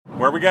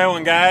Where are we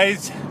going,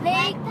 guys?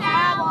 Lake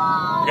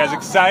Powell. You guys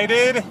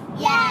excited?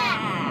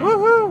 Yeah.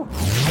 Woohoo!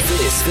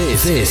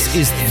 This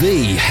is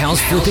the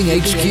House Flipping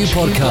HQ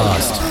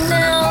podcast.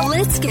 Now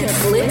let's get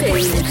flipping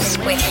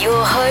with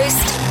your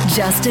host,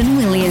 Justin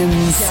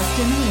Williams.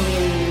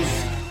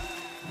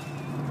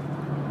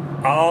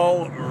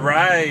 All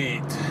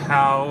right.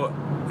 How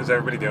is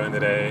everybody doing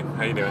today?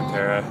 How you doing,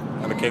 Tara?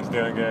 Are the kids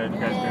doing good? You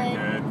guys doing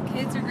good?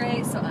 Kids are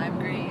great, so I'm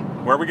great.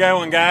 Where are we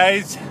going,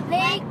 guys?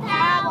 Lake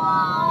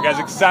Powell. You guys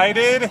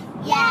excited?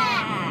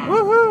 Yeah.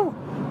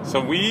 Woohoo!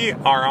 So we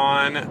are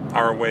on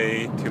our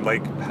way to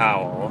Lake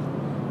Powell,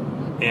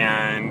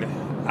 and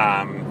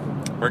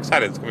we're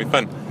excited. It's gonna be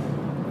fun.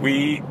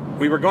 We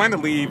were going to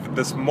leave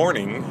this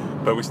morning,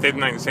 but we stayed the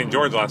night in St.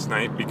 George last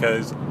night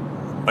because,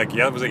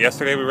 was it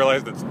yesterday we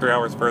realized it's 3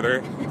 hours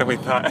further than we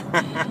thought?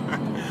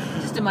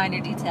 Just a minor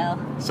detail.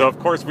 So of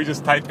course we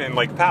just typed in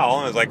Lake Powell,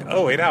 and I was like,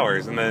 oh, 8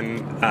 hours. And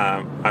then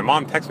my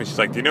mom texted me. She's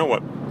like, do you know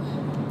what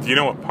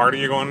part are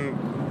you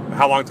going?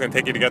 How long it's gonna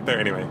take you to get there?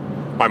 Anyway,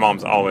 my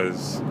mom's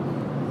always.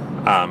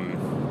 I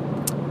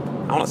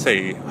want to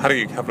say, what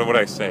do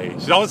I say?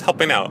 She's always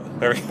helping out.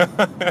 There we go.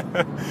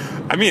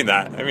 I mean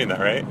that,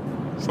 right?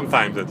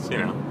 Sometimes it's,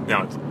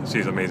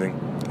 she's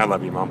amazing. I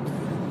love you,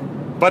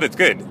 Mom. But it's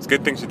good. It's a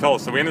good thing she told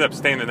us. So we ended up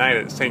staying the night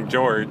at St.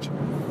 George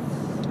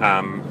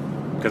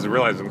because we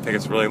realized it would take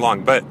us really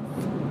long. But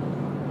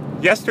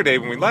yesterday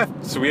when we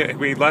left, so we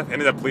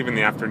ended up leaving in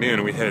the afternoon,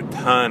 and we hit a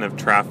ton of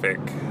traffic.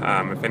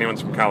 If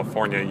anyone's from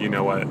California, you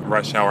know what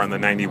rush hour on the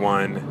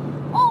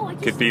 91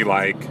 could be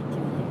like.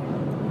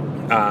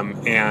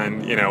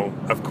 And,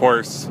 of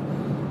course,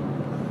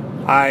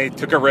 I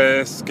took a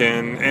risk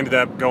and ended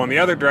up going the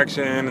other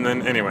direction. And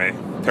then, anyway,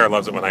 Tara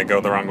loves it when I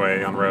go the wrong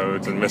way on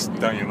roads and miss,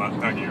 don't you,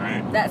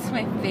 right? That's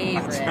my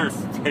favorite. That's her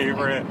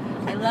favorite.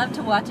 I love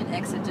to watch an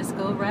exit just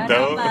go right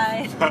on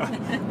by.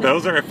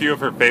 Those are a few of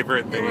her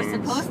favorite things. That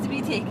we're supposed to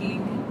be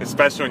taking.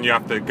 Especially when you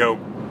have to go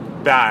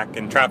back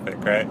in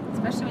traffic, right?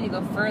 Especially when you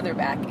go further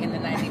back in the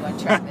 91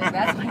 traffic.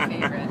 That's my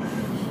favorite.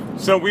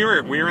 So we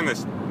were in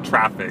this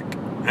traffic.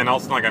 And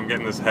also, I'm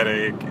getting this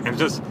headache. And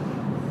just,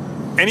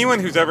 anyone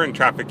who's ever in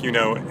traffic,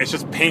 it's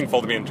just painful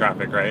to be in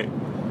traffic, right?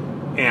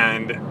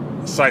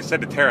 And so I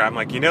said to Tara, I'm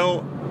like,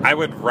 I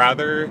would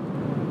rather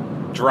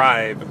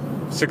drive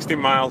 60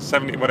 miles,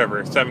 70,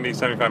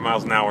 75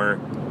 miles an hour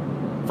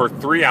for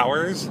 3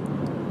 hours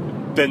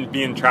than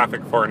be in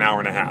traffic for an hour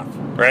and a half,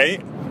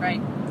 right?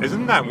 Right.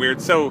 Isn't that weird?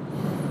 So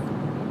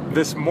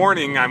this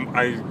morning,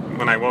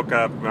 when I woke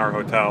up in our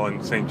hotel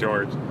in St.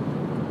 George,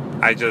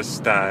 I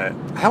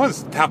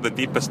always have the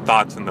deepest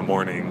thoughts in the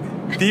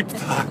morning. Deep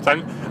thoughts.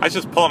 I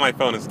just pull out my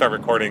phone and start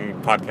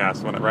recording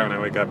podcasts right when I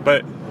wake up.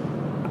 But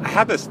I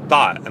had this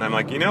thought, and I'm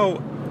like,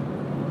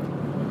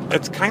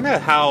 it's kind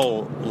of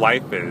how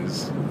life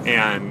is.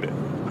 And,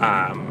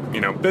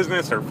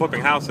 business or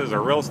flipping houses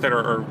or real estate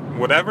or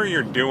whatever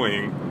you're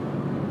doing,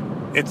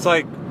 it's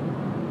like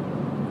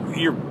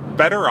you're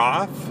better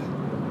off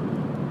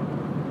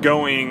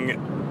going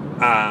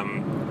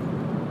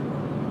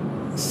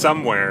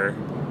somewhere.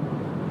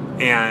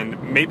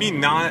 And maybe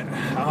not.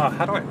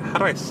 How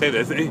do I say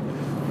this? It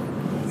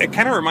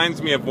kind of reminds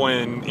me of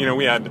when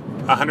we had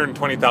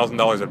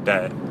 $120,000 of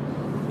debt,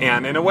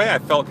 and in a way I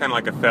felt kind of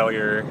like a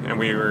failure. And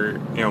we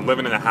were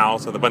living in a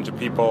house with a bunch of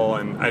people,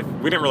 and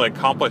we didn't really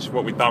accomplish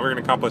what we thought we were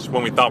going to accomplish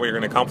when we thought we were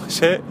going to accomplish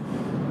it.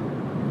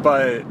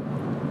 But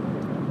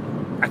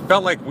I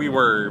felt like we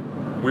were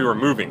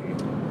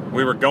moving,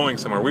 we were going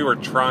somewhere, we were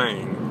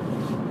trying,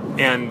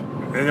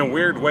 and in a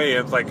weird way,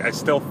 it's like I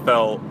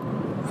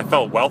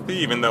felt wealthy,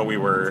 even though we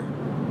were,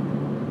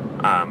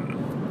 I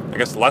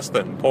guess, less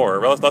than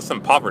poor, less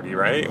than poverty,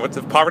 right? What's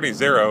if poverty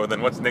zero,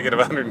 then what's negative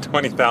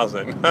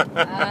 120,000?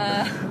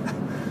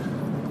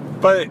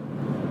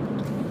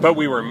 But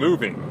we were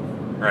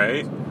moving,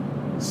 right?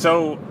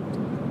 So,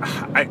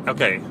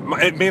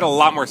 it made a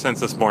lot more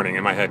sense this morning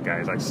in my head,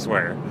 guys, I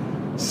swear.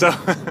 So,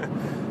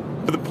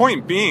 but the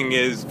point being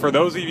is, for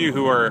those of you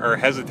who are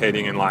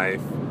hesitating in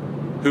life,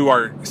 who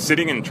are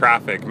sitting in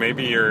traffic,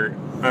 maybe you're,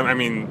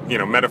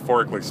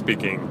 metaphorically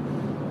speaking,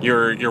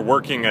 you're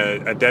working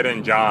a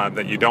dead-end job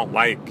that you don't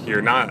like.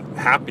 You're not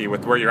happy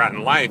with where you're at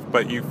in life,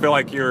 but you feel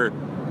like you're,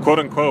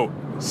 quote-unquote,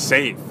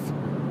 safe,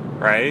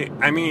 right?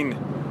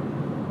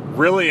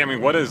 Really,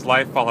 what is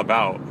life all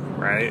about,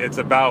 right? It's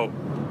about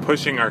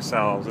pushing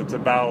ourselves. It's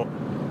about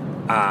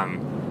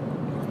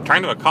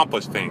trying to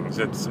accomplish things.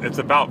 It's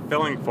about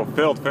feeling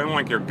fulfilled, feeling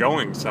like you're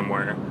going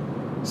somewhere.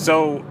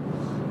 So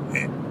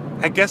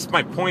I guess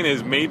my point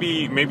is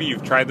maybe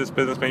you've tried this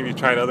business, maybe you've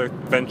tried other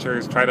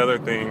ventures, tried other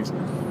things,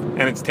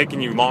 and it's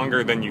taking you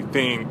longer than you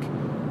think.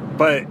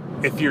 But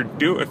if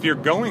you're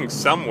going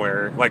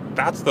somewhere,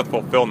 that's the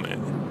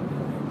fulfillment.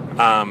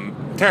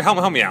 Tara,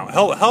 help me out.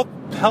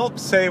 Help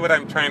say what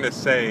I'm trying to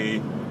say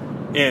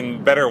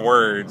in better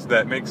words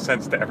that make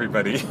sense to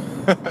everybody.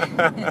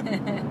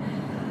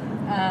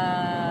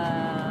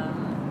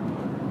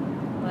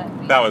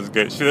 That was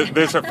good. This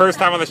is her first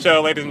time on the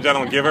show, ladies and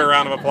gentlemen. Give her a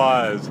round of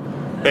applause.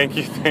 Thank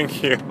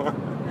you.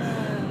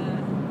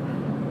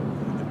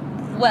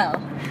 Well,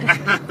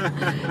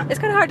 It's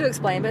kind of hard to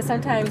explain, but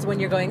sometimes when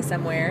you're going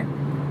somewhere,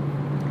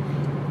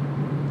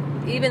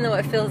 even though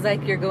it feels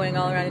like you're going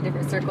all around in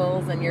different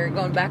circles and you're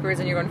going backwards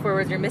and you're going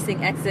forwards, you're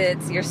missing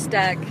exits, you're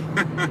stuck.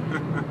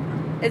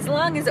 As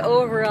long as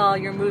overall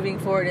you're moving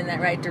forward in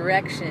that right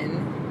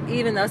direction,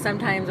 even though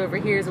sometimes over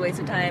here is a waste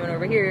of time and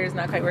over here is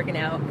not quite working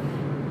out,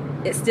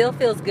 it still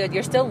feels good.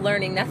 You're still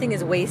learning. Nothing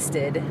is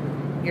wasted.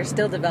 You're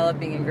still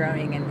developing and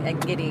growing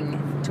and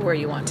getting to where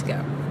you want to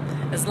go.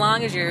 As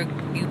long as you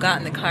got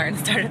in the car and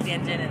started the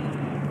engine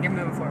and you're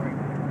moving forward.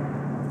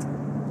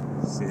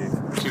 See,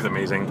 she's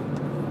amazing.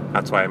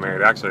 That's why I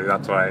married her. Actually,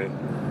 that's why,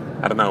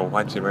 I don't know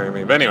why she married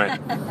me. But anyway,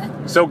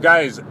 so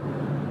guys,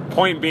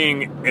 point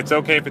being, it's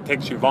okay if it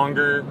takes you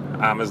longer,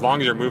 as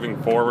long as you're moving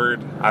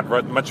forward. I'd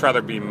much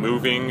rather be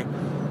moving,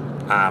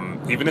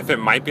 even if it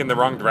might be in the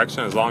wrong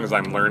direction, as long as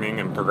I'm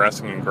learning and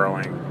progressing and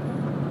growing.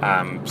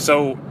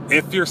 So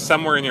if you're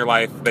somewhere in your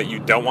life that you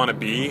don't want to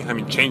be, I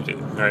mean, change it,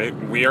 right?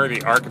 We are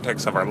the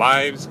architects of our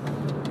lives.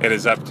 It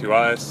is up to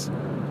us.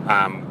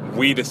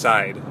 We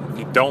decide. If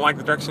you don't like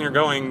the direction you're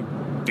going,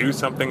 do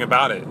something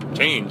about it.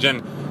 Change.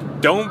 And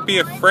don't be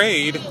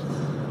afraid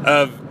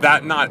of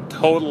that not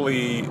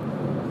totally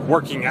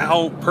working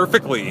out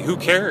perfectly. Who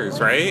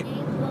cares, right?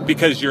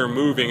 Because you're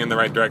moving in the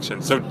right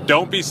direction. So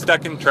don't be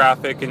stuck in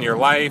traffic in your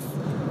life.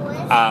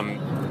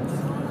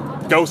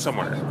 Go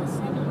somewhere.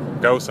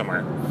 Go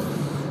somewhere.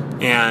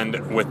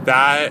 And with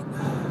that,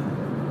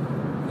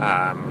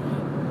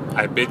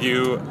 I bid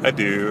you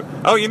adieu.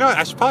 Oh, you know what?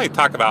 I should probably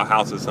talk about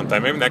houses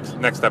sometime. Maybe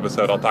next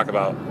episode I'll talk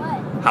about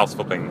house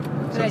flipping.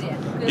 Good idea.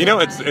 You know,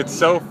 it's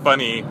so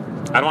funny.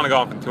 I don't want to go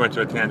off on too much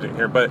of a tangent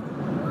here, but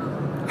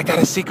I got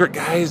a secret,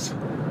 guys.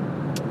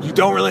 You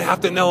don't really have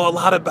to know a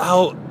lot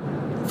about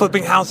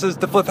flipping houses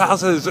to flip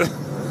houses.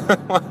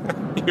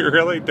 You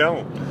really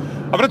don't.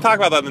 I'm going to talk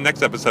about that in the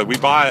next episode. We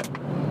bought,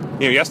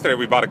 yesterday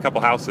we bought a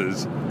couple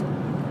houses,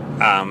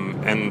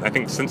 and I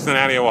think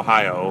Cincinnati,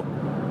 Ohio.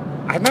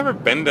 I've never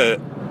been to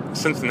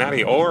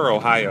Cincinnati or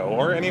Ohio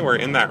or anywhere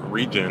in that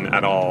region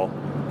at all.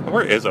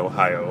 Where is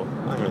Ohio?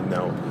 I don't even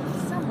know.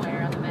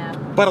 Somewhere on the map.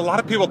 But a lot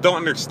of people don't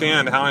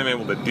understand how I'm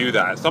able to do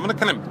that. So I'm going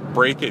to kind of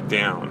break it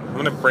down. I'm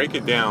going to break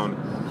it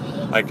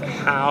down, like,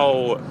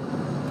 how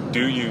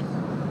do you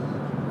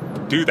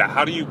do that?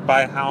 How do you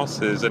buy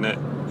houses in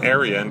an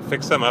area and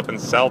fix them up and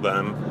sell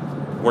them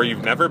where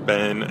you've never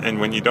been and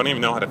when you don't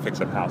even know how to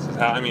fix up houses?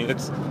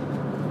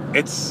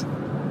 It's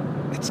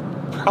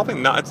probably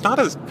not, it's not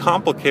as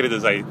complicated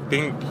as I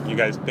think you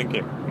guys think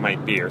it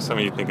might be, or some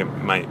of you think it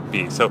might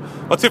be. So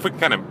let's see if we can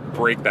kind of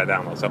break that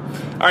down. So,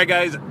 all right,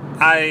 guys,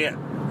 I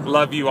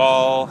love you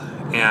all,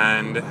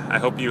 and I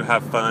hope you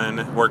have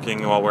fun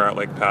working while we're at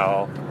Lake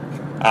Powell.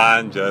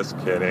 I'm just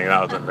kidding.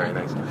 That wasn't very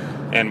nice.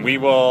 And we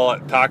will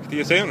talk to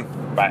you soon.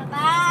 Bye.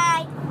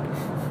 Bye.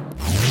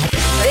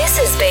 This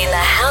has been the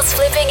House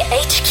Flipping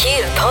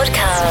HQ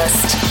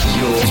podcast.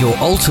 Your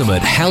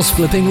ultimate house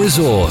flipping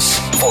resource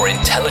for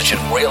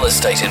intelligent real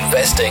estate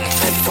investing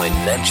and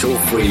financial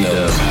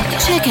freedom.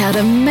 Check out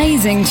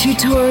amazing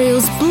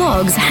tutorials,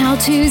 blogs,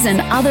 how-tos, and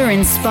other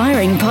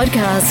inspiring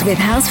podcasts with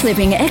house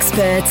flipping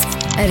experts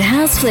at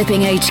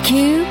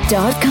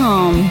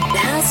houseflippinghq.com.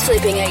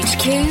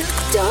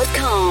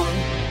 houseflippinghq.com.